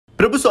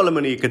பிரபு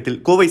சோலமன் இயக்கத்தில்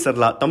கோவை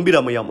சர்லா,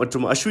 தம்பிராமையா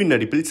மற்றும் அஸ்வின்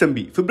நடிப்பில்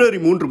செம்பி February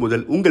 3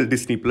 முதல் உங்கள்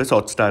Disney+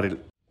 Hotstarல்.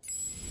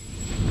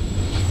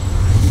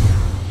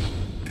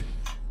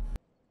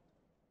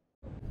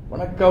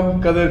 வணக்கம்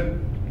கதிர்.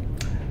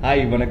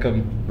 ஹாய், வணக்கம்.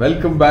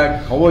 Welcome back.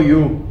 How are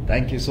you?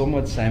 Thank you so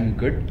much. I am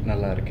good.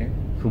 நல்லா இருக்கேன்.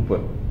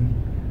 Super.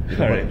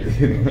 Alright.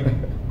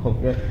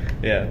 Okay.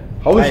 Yeah.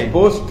 How is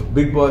post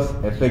Big Boss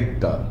effect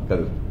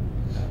கதிர்?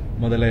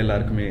 முதல்ல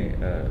எல்லாருக்குமே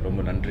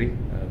ரொம்ப நன்றி.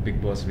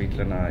 பிக் பாஸ்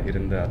வீட்டில் நான்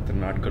இருந்த அத்தனை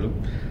நாட்களும்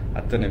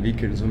அத்தனை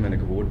வீக்கெண்ட்ஸும்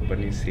எனக்கு ஓட்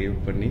பண்ணி சேவ்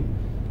பண்ணி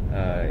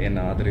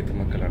என்னை ஆதரித்த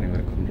மக்கள்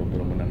அனைவருக்கும் ரொம்ப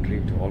ரொம்ப நன்றி.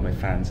 To all my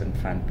fans and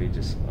fan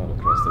pages all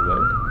across the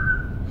world.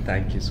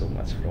 Thank you so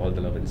much for all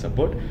the love and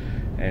support.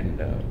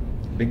 And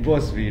big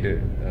pass வீடு,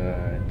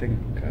 ஐ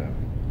திங்க்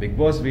பிக்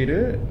பாஸ் வீடு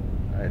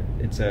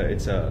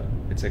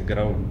இட்ஸ் அ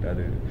கிரவுண்ட்.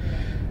 அது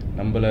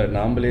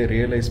நாமளே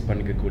realise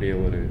பண்ணிக்கக்கூடிய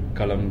ஒரு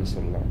களம்னு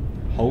சொல்லலாம்.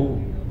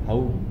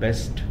 How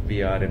best we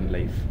are in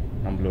life,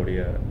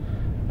 நம்மளுடைய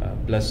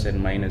plus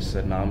and minus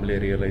நாமளே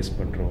realise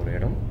பண்ணுற ஒரு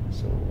இடம்.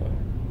 ஸோ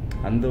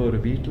அந்த ஒரு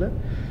வீட்டில்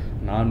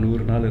நான்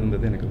 100 நாள்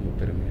இருந்தது எனக்கு ரொம்ப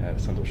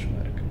பெருமையாக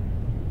சந்தோஷமாக இருக்கு.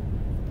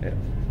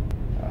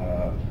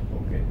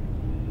 ஓகே,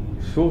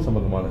 ஷோ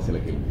சம்பந்தமான சில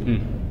கேள்வி.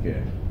 Okay,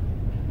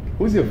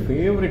 who is your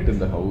favourite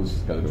in the house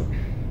Kathir?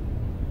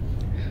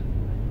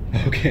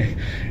 Okay,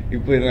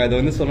 இப்போ நான் அதை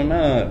வந்து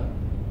சொன்னேன்னா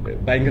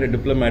பயங்கர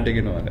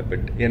டிப்ளமேட்டிக்னுவாங்க.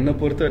 பட் என்னை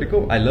பொறுத்த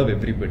வரைக்கும் ஐ லவ்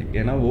எவ்ரிபடி.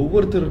 ஏன்னா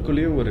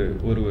ஒவ்வொருத்தருக்குள்ளேயும்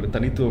ஒரு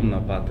தனித்துவம்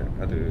நான் பார்த்தேன்.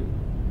 அது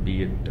be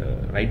it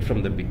right from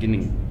the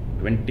beginning.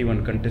 21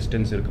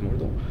 contestants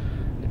இருக்கும்போதும்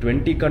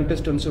 20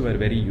 contestants were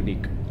very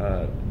unique,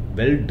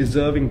 well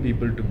deserving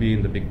people to be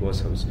in the Big Boss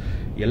house.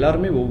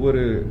 எல்லாருமே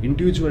ஒவ்வொரு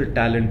இண்டிவிஜுவல்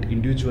டேலண்ட்,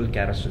 இண்டிவிஜுவல்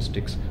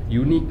கேரக்டரிஸ்டிக்ஸ்,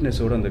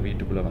 யூனிக்னஸோடு அந்த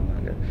வீட்டுக்குள்ளே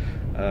வந்தாங்க.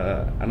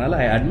 அதனால்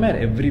ஐ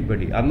அட்மையர்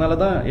எவ்ரிபடி. அதனால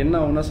தான் என்ன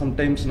ஆகுனா,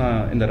 சம்டைம்ஸ் நான்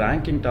இந்த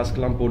ரேங்கிங்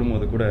டாஸ்க்லாம்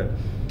போடும்போது கூட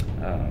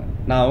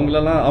நான்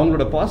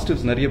அவங்களோட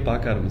பாசிட்டிவ்ஸ் நிறைய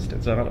பார்க்க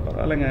ஆரம்பிச்சிட்டேன். ஸோ அதனால்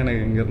பரவாயில்லைங்க,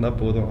 எனக்கு இங்கே இருந்தால்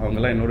போதும்,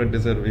 அவங்களாம் என்னோட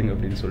டிசர்விங்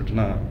அப்படின்னு சொல்லிட்டு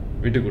நான்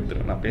விட்டு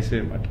கொடுத்துருவேன். நான்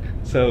பேசவே மாட்டேன்.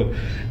 ஸோ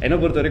என்னை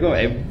பொறுத்த வரைக்கும்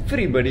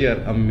எவ்ரிபடி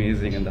ஆர்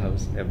அமேசிங் இந்த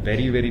house.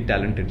 Very very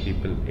talented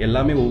people.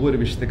 எல்லாமே ஒவ்வொரு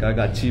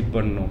விஷயத்துக்காக அச்சீவ்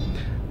பண்ணணும்,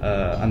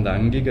 அந்த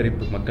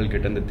அங்கீகரிப்பு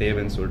மக்கள்கிட்ட இருந்து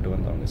தேவைன்னு சொல்லிட்டு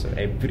வந்தவங்க. So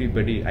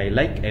everybody, I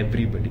like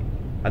everybody.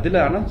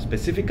 அதில் ஆனால்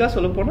ஸ்பெசிஃபிக்காக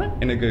சொல்ல போனால்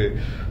எனக்கு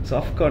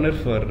சாஃப்ட் கார்னர்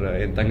ஃபார்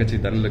என் தங்கச்சி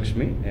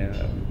தனலக்ஷ்மி.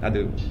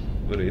 அது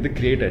ஒரு இது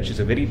கிரியேட் ஆயிடுச்சு.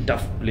 It's a very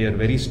tough player,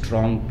 very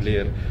strong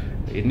player.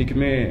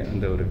 என்றைக்குமே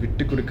அந்த ஒரு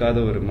விட்டு கொடுக்காத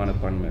ஒரு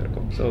மனப்பான்மை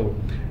இருக்கும். ஸோ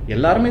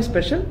எல்லாருமே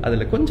ஸ்பெஷல்,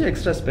 அதில் கொஞ்சம்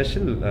extra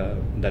special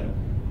Thanu.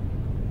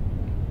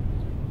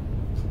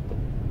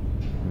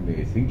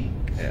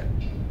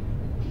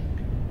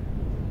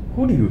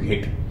 Who do you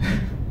hate?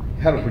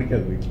 யாரும்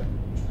பிடிக்காது வீட்டில்?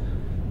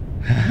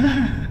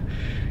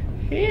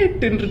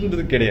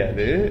 ஹேட்ன்றது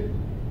கிடையாது.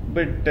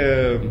 பட்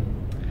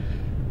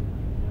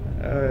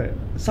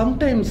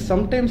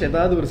சம்டைம்ஸ்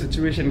ஏதாவது ஒரு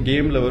சுச்சுவேஷன்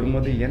கேமில்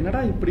வரும்போது என்னடா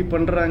இப்படி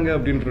பண்ணுறாங்க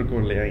அப்படின்னு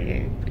இருக்கும் இல்லையா,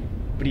 ஏன்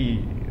இப்படி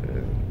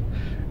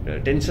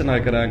டென்ஷன்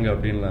ஆக்குறாங்க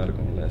அப்படின்லாம்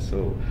இருக்கும்ல. ஸோ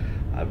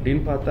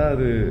அப்படின்னு பார்த்தா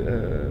அது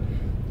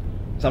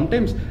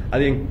சம்டைம்ஸ்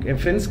அது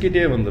என்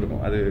ஃப்ரெண்ட்ஸ்கிட்டே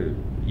வந்திருக்கும். அது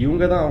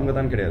இவங்க தான் அவங்க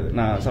தான் கிடையாது.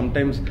 நான்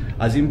சம்டைம்ஸ்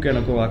அசீம்க்கு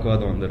எனக்கும்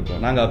வாக்குவாதம்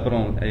வந்திருக்கோம். நாங்கள்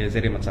அப்புறம்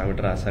சரி மச்சான்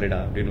விட்டுறா சரிடா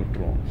அப்படின்னு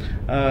விட்டுருவோம்.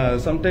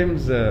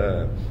 சம்டைம்ஸ்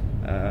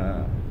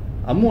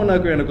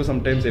அம்மாவுக்கும் எனக்கும்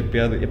சம்டைம்ஸ்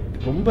எப்பயாவது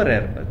ரொம்ப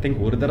ரேர், ஐ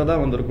திங்க் ஒரு தடவை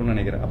தான் வந்திருக்கும்னு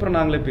நினைக்கிறேன். அப்புறம்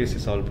நாங்களே பேசி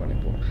சால்வ்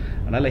பண்ணிப்போம்.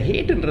 அதனால்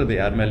ஹேட்டுன்றது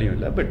யார் மேலேயும்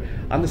இல்லை. பட்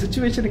அந்த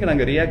சுச்சுவேஷனுக்கு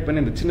நாங்கள் ரியாக்ட்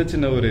பண்ணி இந்த சின்ன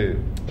சின்ன ஒரு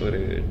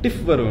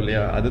டிஃப் வரும்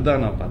இல்லையா,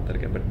 அதுதான் நான்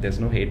பார்த்துருக்கேன். But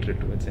there's no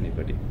hatred towards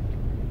anybody.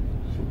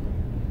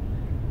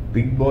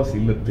 Big pass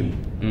இல்லத்தில்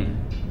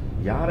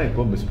யாரை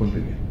இப்போ மிஸ்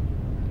பண்ணுறீங்க?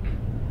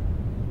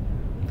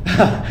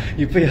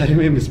 இப்போ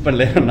யாருமே மிஸ்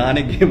பண்ணல.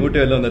 நானே கேம்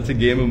விட்டு வெளில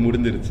வந்தாச்சு, கேமு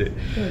முடிஞ்சிருச்சு.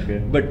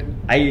 பட்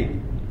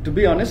டு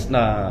பி ஆனஸ்ட்,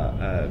 நான்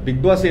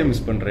பிக் பாஸே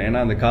மிஸ் பண்ணுறேன். ஏன்னா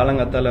அந்த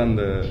காலங்காத்தால்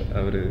அந்த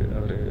அவர்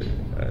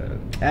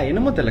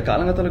என்னமோ தெரியல,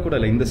 காலங்காத்தால கூட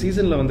இல்லை, இந்த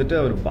சீசனில் வந்துட்டு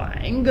அவர்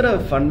பயங்கர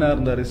ஃபன்னாக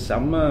இருந்தார்,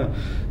 செம்ம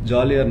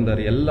ஜாலியாக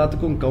இருந்தார்,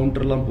 எல்லாத்துக்கும்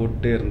கவுண்டர்லாம்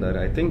போட்டே இருந்தார்.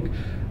 ஐ திங்க்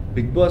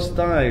பிக் பாஸ்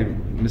தான் ஐ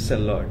மிஸ்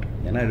அ லாட்.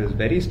 ஏன்னா இட் இஸ்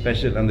வெரி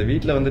ஸ்பெஷல். அந்த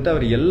வீட்டில் வந்துட்டு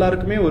அவர்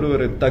எல்லாருக்குமே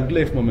ஒரு தக்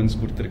லைஃப் மூமெண்ட்ஸ்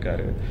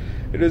கொடுத்துருக்காரு.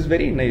 It was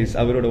very nice.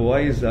 அவரோட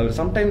வாய்ஸ், அவர்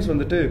சம்டைம்ஸ்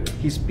வந்துட்டு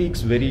he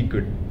speaks very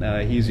good.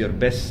 He is your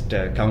best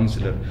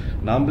councillor.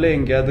 நாமளே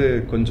எங்கேயாவது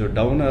கொஞ்சம்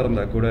டவுனாக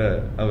இருந்தால் கூட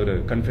அவர்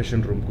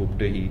கன்ஃபெஷன் ரூம்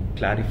கூப்பிட்டு he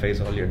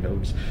clarifies all your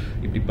doubts.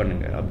 இப்படி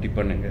பண்ணுங்க, அப்படி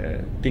பண்ணுங்க,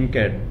 திங்க்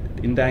அட்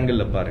இந்த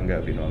ஆங்கிளில் பாருங்க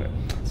அப்படின்வாங்க.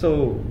 So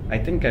I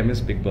think I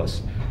miss big pass.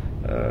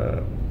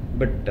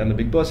 But அந்த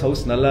பிக் பாஸ்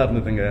ஹவுஸ் நல்லா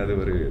இருந்ததுங்க. அது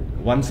ஒரு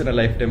once in a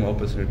life time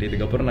opportunity.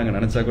 இதுக்கப்புறம் நாங்கள்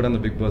நினச்சா கூட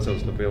அந்த பிக் பாஸ்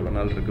ஹவுஸில் போய் எவ்வளோ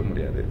நாள் இருக்க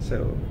முடியாது. ஸோ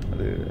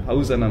அது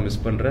ஹவுஸை நான் மிஸ்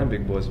பண்ணுறேன்,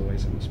 பிக் பாஸ்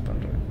வாய்ஸை மிஸ்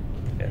பண்ணுறேன்.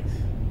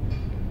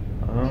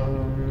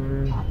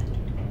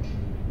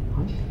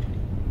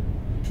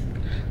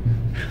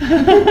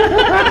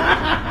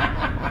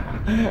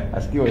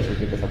 அஸ்கி வாய்ஸ்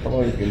கேட்க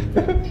சத்தமாக இருக்கு.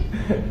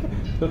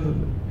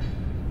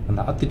 அந்த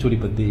ஆத்திச்சூடி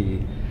பற்றி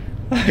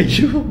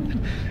ஐயோ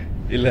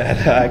இல்லை,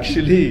 அது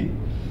ஆக்சுவலி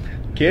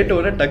கேட்ட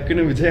உடனே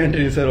டக்குன்னு விஜய்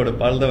ஆண்டனி சாரோட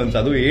பால் தான் வந்துச்சு.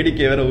 அதுவும்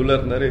ஏடிக்கே வேற உள்ள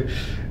இருந்தாரு.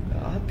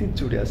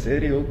 ஆத்திச்சூடியா,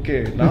 சரி ஓகே.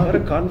 நான் வர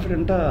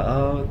கான்ஃபிடென்ட்டா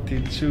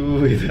ஆத்திச்சு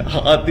இது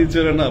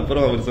ஆத்திச்சூடனா,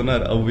 அப்புறம் அவர்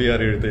சொன்னார்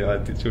ஔவையார் எழுது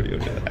ஆத்திச்சூடி.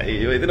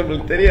 ஐயோ இது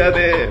நம்மளுக்கு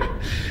தெரியாதே.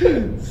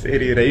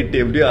 சரி ரைட்,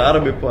 எப்படியோ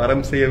ஆரம்பிப்போம்.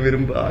 அறம் செய்ய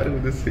விரும்ப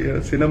ஆரம்பிது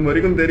சினம்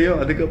வரைக்கும்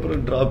தெரியும்,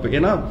 அதுக்கப்புறம் ட்ராப்.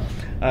 ஏன்னா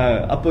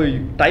அப்போ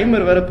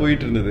டைமர் வேற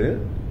போயிட்டு இருந்தது,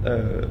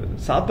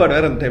 சாப்பாடு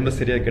வேற அந்த டைம்ல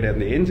சரியா கிடையாது.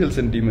 அந்த ஏஞ்சல்ஸ்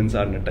அண்ட் டீமன்ஸ்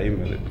ஆடின டைம்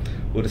அது.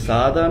 ஒரு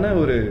சாதாரண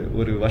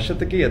ஒரு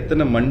வருஷத்துக்கு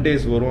எத்தனை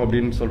மண்டேஸ் வரும்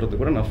அப்படின்னு சொல்றது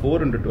கூட நான்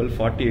 412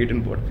 48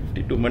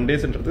 52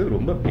 மண்டேஸ்ன்றது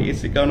ரொம்ப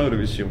பேசிக்கான ஒரு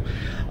விஷயம்.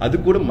 அது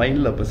கூட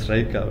மைண்ட்ல அப்ப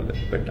ஸ்ட்ரைக் ஆகல.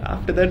 பட்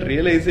ஆஃப்டர் தட்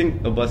ரியலைசிங்,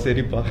 அப்பா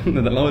சரிப்பா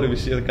இதெல்லாம் ஒரு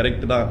விஷயம்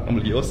கரெக்ட் தான்,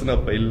 நம்மளுக்கு யோசனை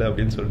அப்ப இல்லை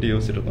அப்படின்னு சொல்லிட்டு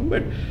யோசிச்சுட்டு இருந்தோம்.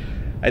 பட்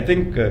ஐ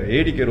திங்க்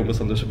ஏடிக்கே ரொம்ப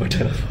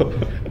சந்தோஷப்பட்டார்.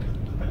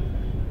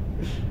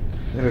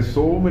 There are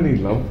so many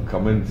love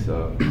comments.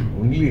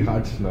 Only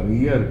hearts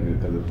நிறைய இருக்கு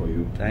Kathir for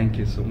you. Thank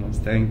you so much.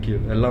 Thank you.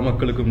 எல்லா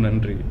மக்களுக்கும்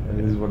நன்றி.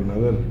 There is one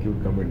other cute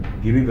comment.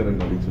 Giridharan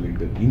அப்படின்னு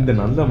சொல்லிட்டு, இந்த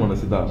நல்ல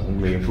மனசு தான்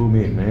உங்களை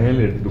எப்பவுமே மேல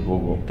எடுத்துட்டு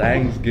போகும்.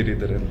 Thanks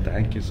Giridharan.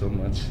 Thank you so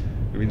much.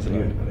 It means a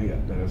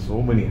lot. There are so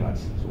many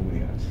hearts, so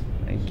many hearts.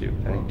 Thank you.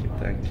 Thank you.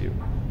 Thank you.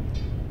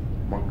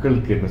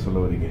 மக்களுக்கு என்ன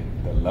சொல்ல வரீங்க?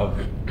 The love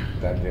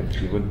that they have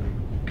given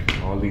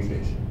all these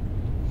days.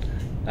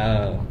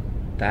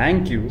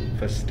 Thank you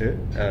first.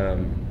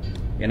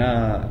 ஏன்னா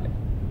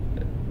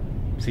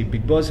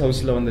big pass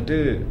ஹவுஸில் வந்துட்டு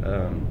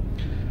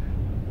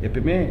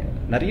எப்பயுமே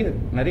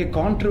நிறைய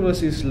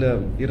கான்ட்ரவர்சிஸில்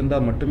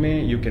இருந்தால் மட்டுமே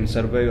யூ கேன்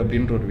சர்வைவ்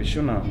அப்படின்ற ஒரு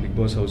விஷயம் நான் பிக்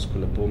பாஸ்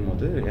ஹவுஸ்குள்ளே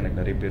போகும்போது எனக்கு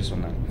நிறைய பேர்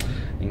சொன்னாங்க.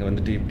 நீங்கள்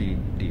வந்துட்டு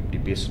இப்படி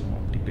பேசணும்,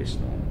 அப்படி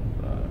பேசணும்,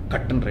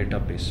 கட் அண்ட்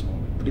ரைட்டாக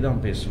பேசணும், இப்படி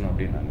தான் பேசணும்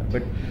அப்படின்னாங்க.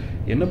 பட்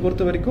என்னை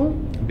பொறுத்த வரைக்கும்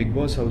பிக்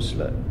பாஸ்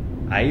ஹவுஸில்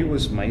I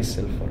was my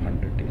self for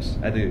 100 days.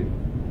 அது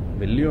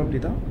வெளியும்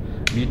அப்படி தான்,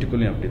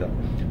 வீட்டுக்குள்ளேயும் அப்படி தான்.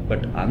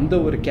 பட் அந்த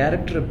ஒரு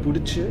கேரக்டரை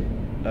பிடிச்சி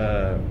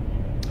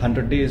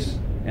 100 days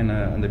என்னை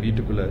அந்த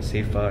வீட்டுக்குள்ளே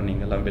சேஃபாக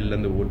நீங்கள்லாம்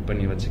வெளிலேருந்து ஓட்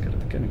பண்ணி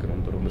வச்சுக்கிறதுக்கு எனக்கு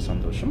ரொம்ப ரொம்ப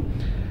சந்தோஷம்.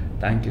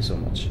 Thank you so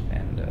much.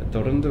 அண்ட்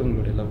தொடர்ந்து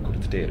உங்களுடைய லவ்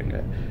கொடுத்துட்டே இருங்க.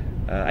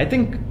 ஐ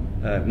திங்க்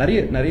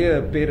நிறைய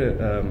பேர்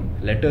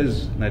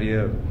லெட்டர்ஸ், நிறைய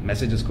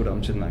மெசேஜஸ் கூட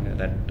அனுப்பிச்சிருந்தாங்க.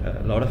 That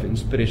lot of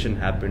inspiration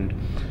happened.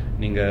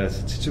 நீங்கள்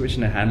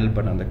சிச்சுவேஷனை ஹேண்டில்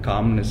பண்ண அந்த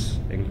காம்னஸ்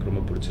எங்களுக்கு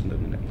ரொம்ப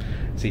பிடிச்சிருந்ததுங்க.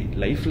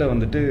 லைஃப்பில்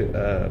வந்துட்டு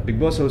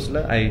பிக் பாஸ்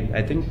ஹவுஸில்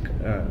ஐ திங்க்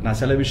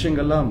நான் சில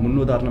விஷயங்கள்லாம்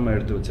முன்னுதாரணமாக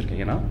எடுத்து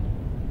வச்சுருக்கேன். ஏன்னா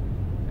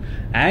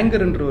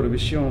ஆங்கர்ன்ற ஒரு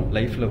விஷயம்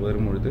லைஃப்பில்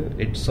வரும்பொழுது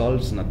இட்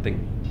சால்வ்ஸ்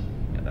நத்திங்.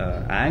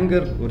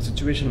 ஆங்கர் ஒரு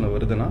சுச்சுவேஷனில்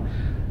வருதுன்னா,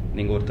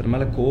 நீங்கள் ஒருத்தர்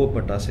மேலே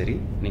கோவப்பட்டால் சரி,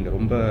 நீங்கள்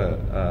ரொம்ப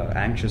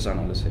ஆங்ஷியஸ்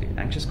ஆனாலும் சரி,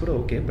 ஆங்ஷியஸ் கூட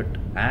ஓகே, பட்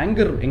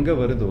ஆங்கர் எங்கே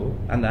வருதோ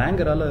அந்த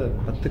ஆங்கரால்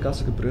 10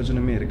 காசுக்கு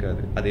பிரயோஜனமே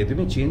இருக்காது. அது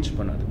எதுவுமே சேஞ்ச்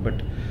பண்ணாது.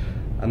 பட்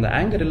அந்த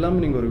ஆங்கர்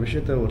இல்லாமல் நீங்கள் ஒரு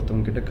விஷயத்த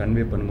ஒருத்தவங்க கிட்ட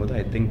கன்வே பண்ணும்போது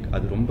ஐ திங்க்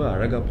அது ரொம்ப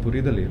அழகாக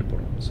புரிதல்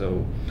ஏற்படும். ஸோ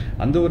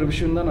அந்த ஒரு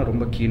விஷயம் தான் நான்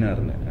ரொம்ப கீனாக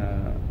இருந்தேன்.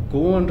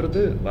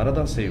 கோவன்றது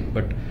வரதான் செய்யும்,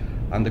 பட்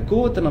அந்த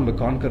கோவத்தை நம்ம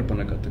கான்கர்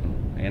பண்ண கற்றுக்கணும்.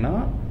 ஏன்னா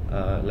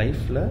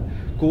லைஃப்பில்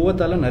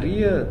கோவத்தால்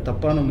நிறைய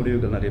தப்பான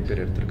முடிவுகள் நிறைய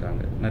பேர்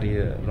எடுத்திருக்காங்க. நிறைய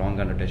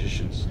ராங்கான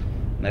டெசிஷன்ஸ்,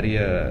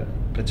 நிறைய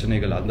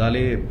பிரச்சனைகள்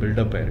அதாலே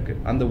பில்டப் ஆகிருக்கு.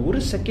 அந்த ஒரு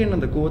செகண்ட்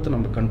அந்த கோவத்தை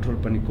நம்ம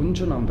கண்ட்ரோல் பண்ணி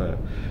கொஞ்சம்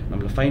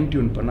நம்மளை ஃபைன்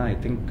டியூன் பண்ணால் ஐ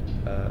திங்க்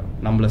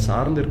நம்மளை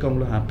சார்ந்து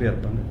இருக்கவங்களும் ஹாப்பியாக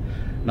இருப்பாங்க.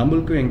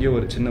 நம்மளுக்கும் எங்கேயோ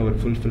ஒரு சின்ன ஒரு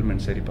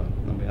ஃபுல்ஃபில்மெண்ட், சரிப்பா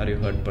நம்ம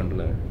யாரையும் ஹர்ட்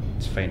பண்ணல,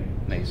 இட்ஸ் ஃபைன்,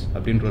 நைஸ்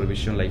அப்படின்ற ஒரு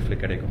விஷயம்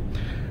லைஃப்பில் கிடைக்கும்.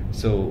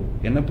 ஸோ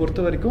என்னை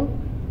பொறுத்த வரைக்கும்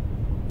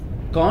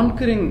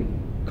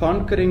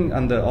கான்கரிங்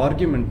அந்த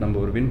ஆர்குமெண்ட் நம்ம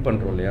ஒரு வின்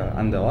பண்ணுறோம் இல்லையா,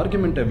 அந்த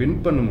ஆர்குமெண்ட்டை வின்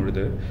பண்ணும்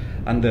பொழுது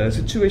அந்த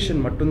சிச்சுவேஷன்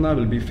மட்டும்தான்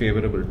will be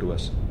favourable to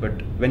us. But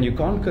when you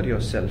conquer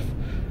your self,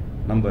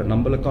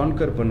 நம்மளை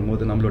கான்கர்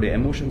பண்ணும்போது, நம்மளுடைய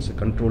எமோஷன்ஸை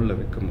கண்ட்ரோலில்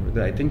வைக்கும்பொழுது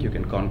I think you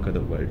can conquer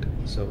the world.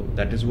 So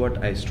that is what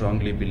I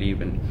strongly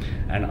believe in.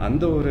 And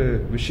அந்த ஒரு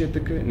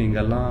விஷயத்துக்கு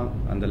நீங்கள்லாம்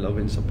அந்த லவ்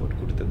அண்ட் சப்போர்ட்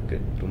கொடுத்ததுக்கு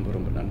ரொம்ப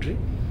ரொம்ப நன்றி.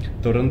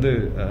 தொடர்ந்து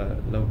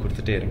லவ்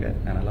கொடுத்துட்டே இருங்க.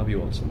 And I love you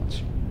all so much.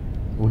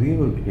 ஒரே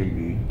ஒரு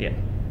கேள்வி.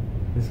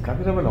 Is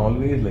Kathiravan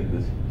always like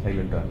this?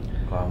 Silent,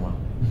 calm?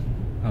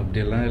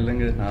 அப்படியெல்லாம்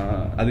இல்லைங்க.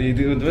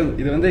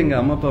 இது வந்து எங்கள்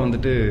அம்மா அப்பா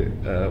வந்துட்டு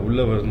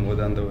உள்ளே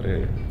வரும்போது அந்த ஒரு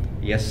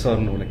எஸ்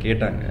ஆர் நோன்னு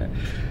கேட்டாங்க.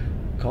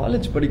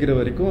 காலேஜ் படிக்கிற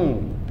வரைக்கும்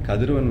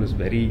Kathiravan was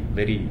very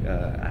very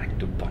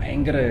active.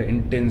 பயங்கர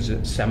இன்டென்ஸ்,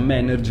 செம்ம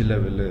எனர்ஜி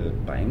லெவலு,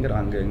 பயங்கர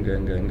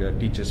அங்கே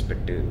டீச்சர்ஸ்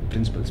பெட்டு,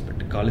 பிரின்சிபல்ஸ்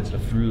பெட்டு,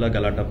 காலேஜில் ஃபுல்லாக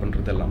கலாட்டா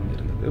பண்ணுறது எல்லாமே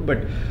இருந்தது.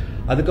 பட்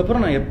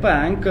அதுக்கப்புறம் நான் எப்போ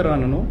ஆங்கர்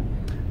ஆனனோ,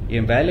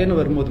 என் வேலைன்னு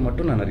வரும்போது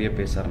மட்டும் நான் நிறைய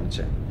பேச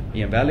ஆரம்பித்தேன்.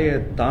 என் வேலையை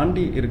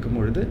தாண்டி இருக்கும்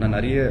பொழுது நான்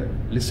நிறைய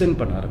லிசன்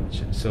பண்ண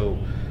ஆரம்பித்தேன். ஸோ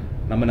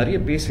நம்ம நிறைய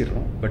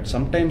பேசிடுறோம், but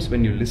sometimes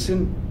when you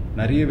listen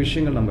நிறைய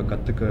விஷயங்கள் நம்ம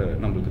கற்றுக்க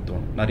நம்மளுக்கு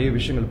தோணும். நிறைய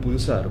விஷயங்கள்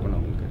புதுசாக இருக்கும்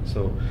நம்மளுக்கு.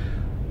 ஸோ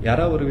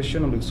யாராவது ஒரு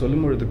விஷயம் நம்மளுக்கு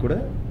சொல்லும் பொழுது கூட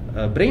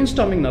பிரெயின்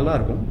ஸ்டாமிங் நல்லா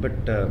இருக்கும்.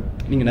 பட்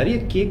நீங்கள் நிறைய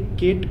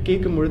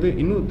கேட்கும் பொழுது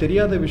இன்னும்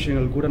தெரியாத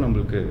விஷயங்கள் கூட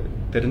நம்மளுக்கு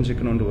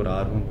தெரிஞ்சுக்கணுன்ற ஒரு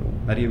ஆர்வம் வரும்.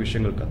 நிறைய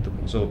விஷயங்கள்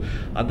கற்றுக்கும். ஸோ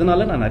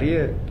அதனால நான் நிறைய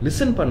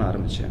லிசன் பண்ண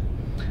ஆரம்பித்தேன்.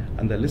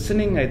 அந்த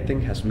listening I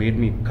think has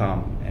made me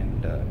com.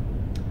 And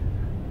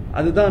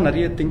அதுதான்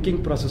நிறைய திங்கிங்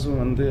ப்ராசஸும்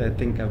வந்து I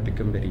think have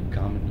become very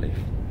com in life.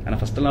 ஆனால்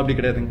ஃபஸ்ட்டெல்லாம் அப்படி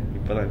கிடையாதுங்க,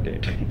 இப்போ தான்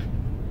கேட்டேன்.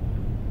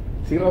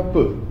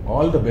 சிறப்பு.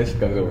 All the best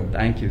Kathiravan.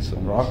 Thank you so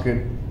much. Rocket.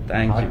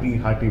 Thank you.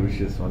 Hearty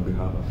wishes on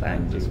behalf of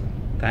Thank you.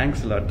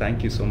 Thanks lot,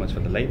 thank you so much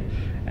for the life.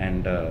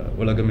 And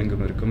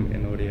உலகமெங்கும் இருக்கும்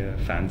என்னுடைய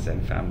fans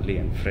and family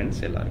and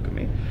friends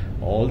எல்லாருக்குமே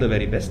all the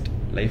very best.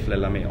 லைஃப்பில்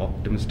எல்லாமே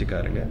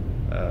ஆப்டிமிஸ்டிக்காக இருங்க.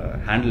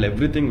 Handle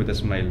every thing with a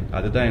smile.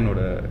 அதுதான்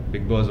என்னோட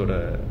big பாஸோட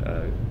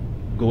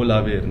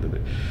கோலாகவே இருந்தது.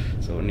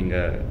 ஸோ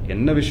நீங்கள்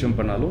என்ன விஷயம்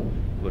பண்ணாலும்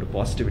ஒரு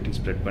பாசிட்டிவிட்டி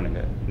ஸ்ப்ரெட்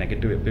பண்ணுங்கள்.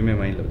 நெகட்டிவ் எப்பயுமே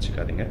மைண்டில்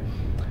வச்சுக்காதீங்க.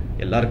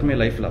 எல்லாருக்குமே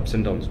லைஃப்பில் அப்ஸ்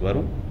அண்ட் டவுன்ஸ்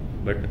வரும்.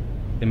 But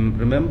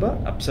remember,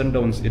 ups and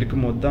downs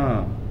இருக்கும்போது தான்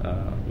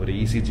ஒரு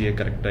இசிஜியை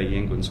கரெக்டாக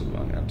இயங்குன்னு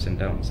சொல்லுவாங்க. Ups and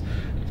downs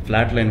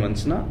flat line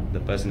வந்துச்சுன்னா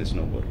the person is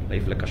no more.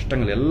 லைஃப்பில்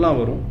கஷ்டங்கள் எல்லாம்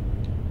வரும்.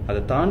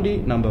 அதை தாண்டி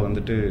நம்ம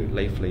வந்துட்டு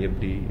லைஃப்பில்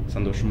எப்படி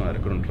சந்தோஷமாக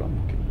இருக்கணுன்றோம்.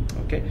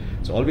 Okay,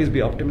 so always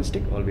be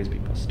optimistic, always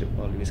be positive,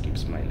 always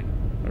keep smiling.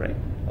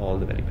 Right,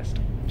 all the very best.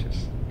 Cheers.